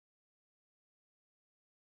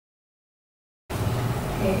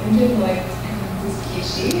Okay, M-J Milloy, who's a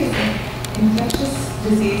PhD, is an infectious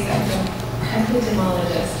disease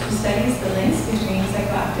epidemiologist who studies the links between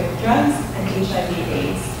psychoactive drugs and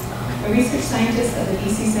HIV/AIDS. A research scientist of the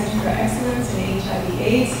BC Centre for Excellence in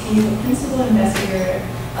HIV/AIDS, he is the principal investigator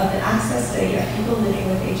of the access study of people living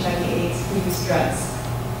with HIV/AIDS who use drugs.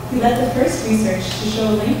 He led the first research to show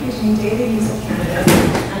a link between daily use of cannabis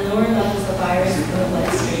and lower levels of virus in the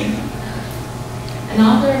bloodstream. An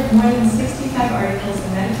author of more than 65 articles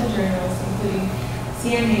in medical journals, including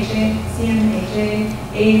CMAJ,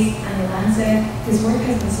 AIDS, and The Lancet, his work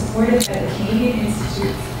has been supported by the Canadian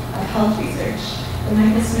Institute of Health Research, the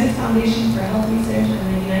Michael Smith Foundation for Health Research,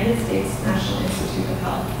 and the United States National Institute of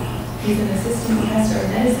Health. He's an assistant professor of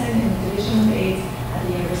medicine in the Division of AIDS at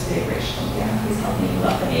the University of British Columbia. Please help me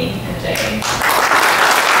welcome M-J.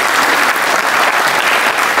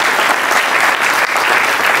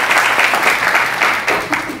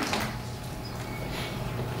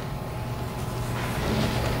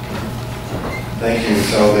 Thank you,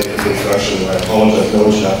 Michelle, for the introduction. I apologize, no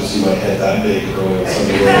one should have to see my head that big early on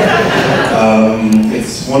Sunday morning.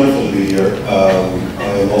 It's wonderful to be here.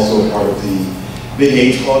 I am also a part of the big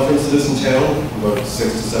AIDS conference that is in town, about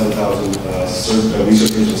 6,000 to 7,000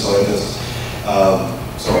 researchers and scientists.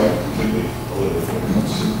 Sorry, I'm completely illiterate when it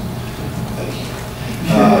comes to thank you.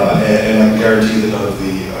 And I can guarantee that none of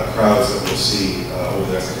the crowds that we'll see over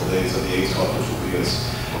the next couple of days at the AIDS conference will be as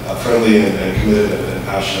friendly and committed and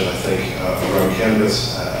passionate, I think, around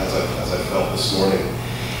cannabis as I felt this morning.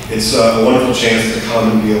 It's a wonderful chance to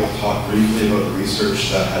come and be able to talk briefly about the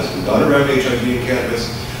research that has been done around HIV and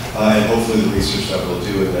cannabis, and hopefully the research that we'll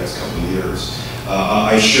do in the next couple of years.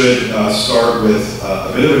 I should start with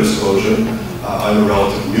a bit of a disclosure. I'm a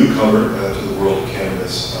relative newcomer to the world of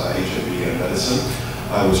cannabis, HIV, and medicine.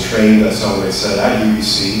 I was trained, as somebody said, at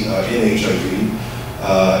UBC in HIV.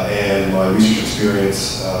 And my research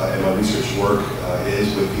experience and my research work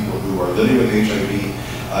is with people who are living with HIV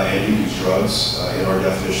and who use drugs. In our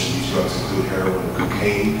definition, these drugs include heroin and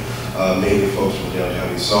cocaine, mainly folks from the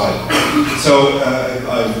downtown east side. So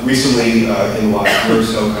I've recently, in the last year or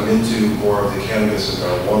so, come into more of the cannabis and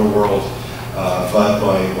marijuana world, but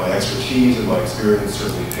my expertise and my experience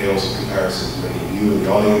certainly pales in comparison to many of you in the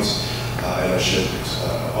audience, and I should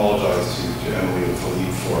apologize to Emily and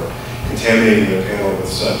Philippe for contaminating their panel with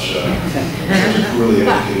such a poorly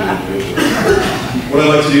educated individual. What I'd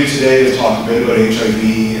like to do today is talk a bit about HIV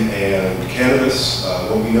and cannabis,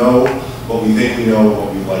 what we know, what we think we know,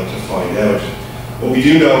 what we'd like to find out. What we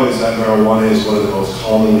do know is that marijuana is one of the most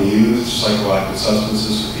commonly used psychoactive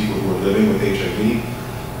substances for people who are living with HIV.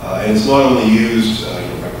 And it's not only used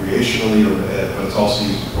recreationally, but it's also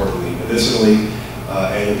used importantly medicinally,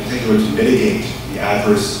 and in particular to mitigate the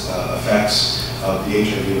adverse effects of the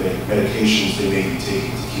HIV medications they may be taking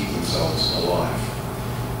to keep themselves alive.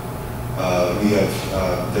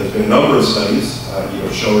 There's been a number of studies,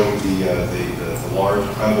 showing the large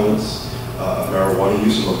prevalence of marijuana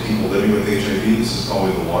use among people living with HIV. This is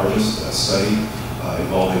probably the largest study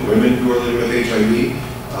involving women who are living with HIV,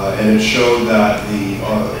 and it showed that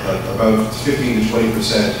about 15 to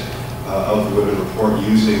 20% of the women report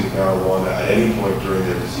using marijuana at any point during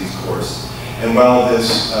their disease course. And while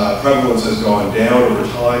this prevalence has gone down over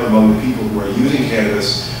time among the people who are using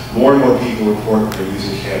cannabis, more and more people report that they're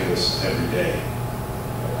using cannabis every day.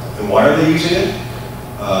 And why are they using it?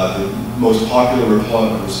 The most popular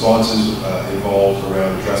responses involved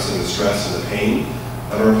around addressing the stress and the pain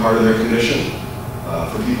that are a part of their condition.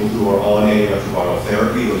 For people who are on antiretroviral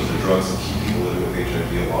therapy, those are the drugs that keep people living with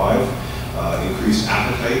HIV alive. Increased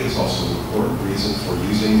appetite is also an important reason for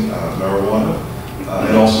using marijuana.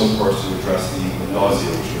 And also, of course, to address the nausea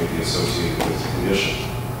which may be associated with the condition.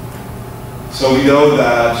 So we know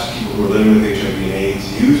that people who are living with HIV and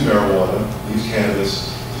AIDS use marijuana, use cannabis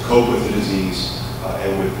to cope with the disease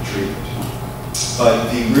and with the treatment. But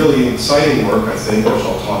the really exciting work, I think, which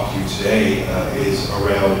I'll talk to you today, is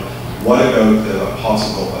around what about the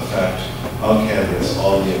possible effect of cannabis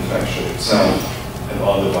on the infection itself and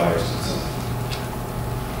on the virus itself.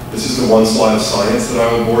 This is the one slide of science that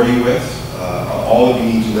I will bore you with. All of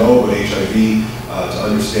you need to know about HIV to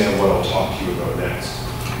understand what I'll talk to you about next.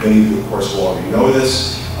 Many of you, of course, will already know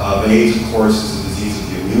this, but AIDS, of course, is a disease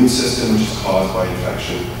of the immune system which is caused by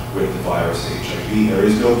infection with the virus HIV. There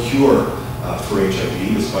is no cure for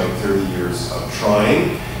HIV despite 30 years of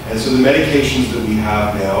trying. And so the medications that we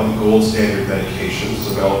have now, the gold standard medications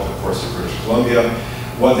developed, of course, in British Columbia,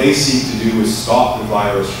 what they seek to do is stop the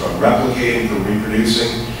virus from replicating, from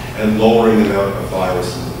reproducing, and lowering the amount of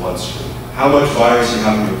virus in the bloodstream. How much virus you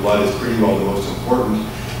have in your blood is pretty well the most important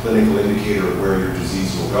clinical indicator of where your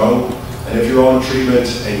disease will go. And if you're on treatment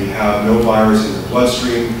and you have no virus in your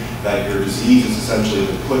bloodstream, that your disease is essentially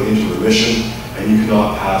been put into remission and you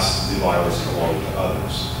cannot pass the virus along to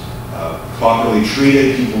others. Properly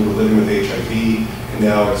treated, people who are living with HIV can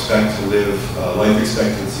now expect to live life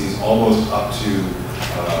expectancies almost up to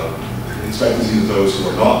expectancies of those who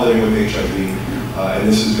are not living with HIV, and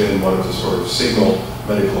this has been one of the sort of signal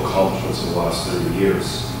medical accomplishments in the last 30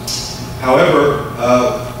 years. However,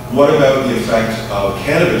 what about the effect of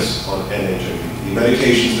cannabis on HIV? The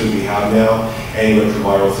medications that we have now,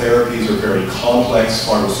 antiretroviral therapies, are very complex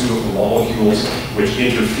pharmaceutical molecules which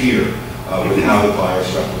interfere with how the virus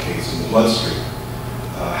replicates in the bloodstream.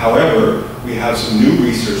 However, we have some new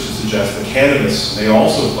research to suggest that cannabis may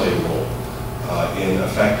also play a role in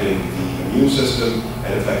affecting the immune system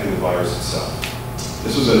and affecting the virus itself.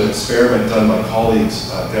 This was an experiment done by colleagues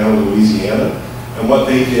down in Louisiana, and what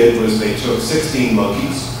they did was they took 16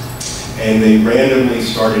 monkeys and they randomly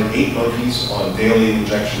started 8 monkeys on daily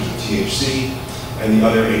injections of THC and the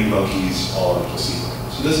other 8 monkeys on placebo.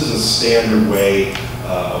 So this is a standard way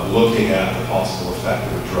of looking at the possible effect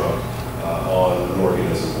of a drug on an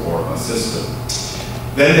organism or a system.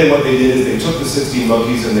 Then what they did is they took the 16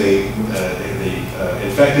 monkeys and they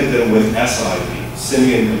infected them with SIV,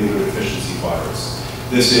 simian immunodeficiency virus.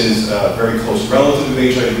 This is a very close relative of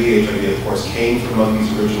HIV. HIV, of course, came from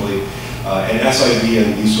monkeys originally. And SIV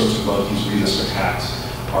and these sorts of monkeys, Rhesus macaques,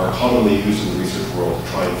 are commonly used in the research world to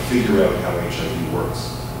try and figure out how HIV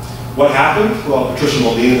works. What happened? Well, Patricia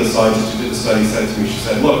Molina, the scientist who did the study, said to me, she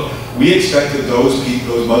said, look, we expected those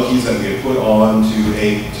monkeys that we had put on to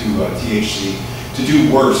THC to do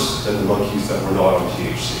worse than the monkeys that were not on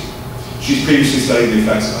THC. She's previously studied the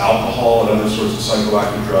effects of alcohol and other sorts of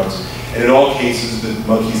psychoactive drugs, and in all cases, the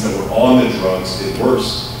monkeys that were on the drugs did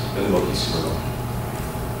worse than the monkeys who were not.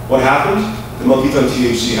 What happened? The monkeys on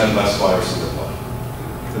THC had less virus in their blood.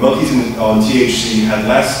 The monkeys on THC had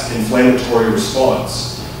less inflammatory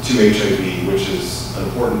response to HIV, which is an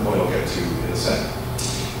important point I'll get to in a second.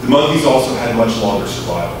 The monkeys also had much longer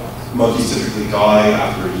survival. Monkeys typically die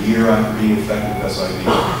after a year after being infected with SIV.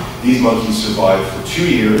 These monkeys survived for 2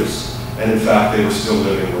 years, and in fact, they were still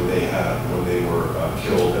living when they were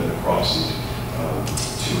killed and necropsied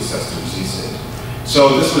to assess the disease state.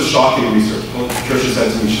 So this was shocking research. Patricia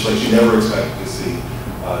said to me, she's like, she never expected to see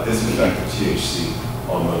this effect of THC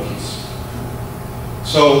on monkeys.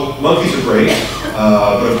 So monkeys are great,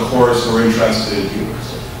 but of course we're interested in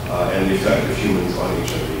humans and the effect of humans on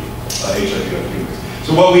HIV on humans.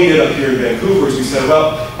 So what we did up here in Vancouver is we said,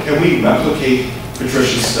 well, can we replicate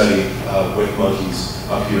Patricia's study with monkeys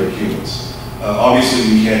up here in humans? Obviously,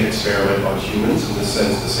 we can't experiment on humans in this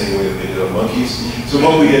sense the same way that they did on monkeys. So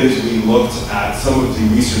what we did is we looked at some of the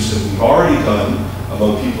research that we've already done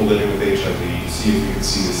among people living with HIV to see if we could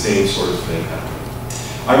see the same sort of thing happen.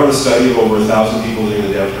 I run a study of over 1,000 people living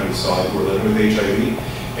in the downtown east side who are living with HIV,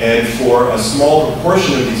 and for a small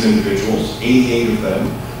proportion of these individuals, 88 of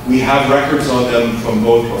them, we have records on them from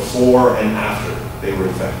both before and after they were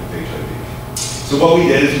infected with HIV. So what we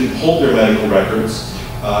did is we pulled their medical records,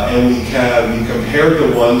 and we compared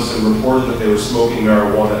the ones that reported that they were smoking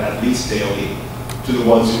marijuana at least daily to the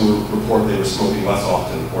ones who report they were smoking less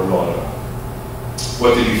often or not at all.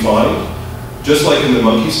 What did we find? Just like in the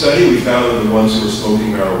monkey study, we found that the ones who were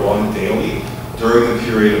smoking marijuana daily during the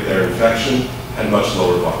period of their infection had much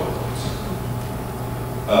lower viral loads.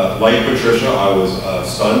 Like Patricia, I was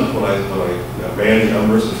stunned when I ran the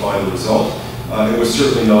numbers to find the result. It was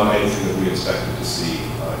certainly not anything that we expected to see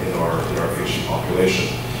in our patient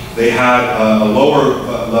population. They had a lower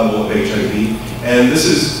level of HIV, and this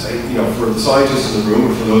is, for the scientists in the room,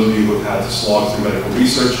 and for those of you who have had to slog through medical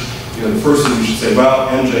research, the first thing you should say, well,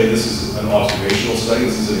 M-J, this is an observational study,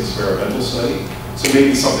 this is an experimental study, so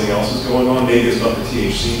maybe something else is going on, maybe it's not the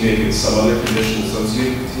THC, maybe it's some other condition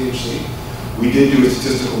associated with THC. We did do a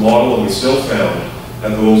statistical model, and we still found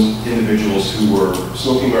that those individuals who were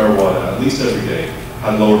smoking marijuana at least every day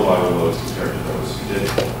had lower viral loads compared to those who didn't.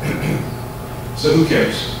 So who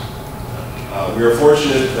cares? We are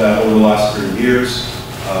fortunate that over the last 30 years,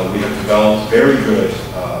 we have developed very good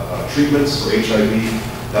treatments for HIV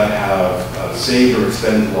that have saved or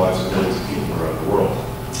extended the lives of millions of people around the world.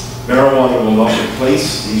 Marijuana will not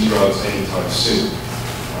replace these drugs anytime soon,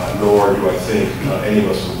 nor do I think any of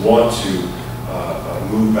us would want to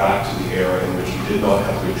move back to the era in which we did not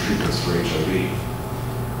have good treatments for HIV.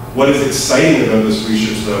 What is exciting about this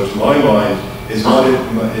research, though, to my mind, is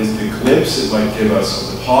the glimpse it might give us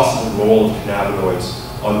of the possible role of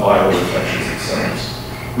cannabinoids on viral infections themselves.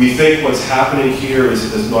 We think what's happening here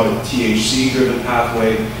is it's not a THC-driven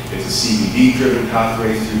pathway, it's a CBD-driven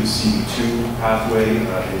pathway through the CB2 pathway in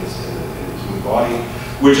the human body.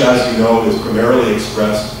 which, as you know, is primarily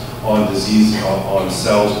expressed on on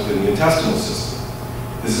cells within the intestinal system.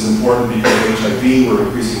 This is important because HIV, we're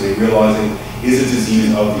increasingly realizing, is a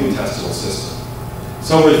disease of the intestinal system.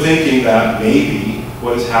 So we're thinking that maybe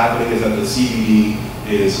what is happening is that the CBD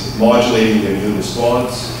is modulating the immune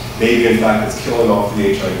response. Maybe, in fact, it's killing off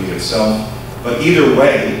the HIV itself. But either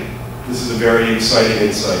way, this is a very exciting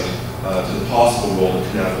insight to the possible role that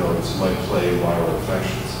cannabinoids might play in viral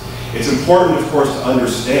infections. It's important, of course, to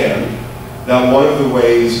understand that one of the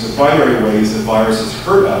ways, the primary ways that viruses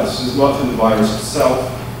hurt us is not through the virus itself,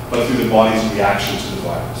 but through the body's reaction to the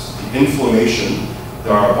virus. The inflammation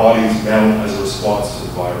that our bodies mount as a response to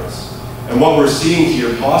the virus. And what we're seeing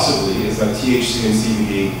here possibly is that THC and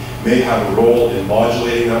CBD may have a role in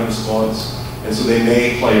modulating that response, and so they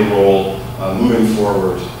may play a role moving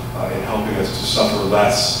forward in helping us to suffer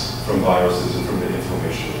less from viruses and from the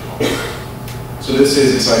inflammation they cause. So this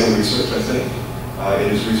is exciting research, I think.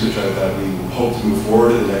 It is research that we hope to move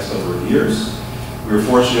forward in the next number of years. We are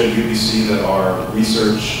fortunate at UBC that our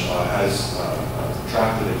research has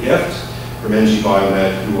attracted a gift from M-J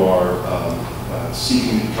Milloy, who are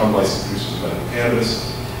seeking to become licensed producers of medical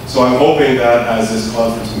cannabis. So I'm hoping that as this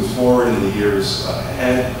conference moves forward in the years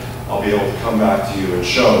ahead, I'll be able to come back to you and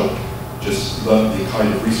show just the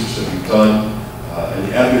kind of research that we've done and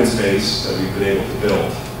the evidence base that we've been able to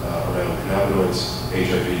build around cannabinoids,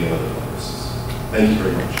 HIV, and other viruses. Thank you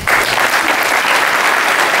very much.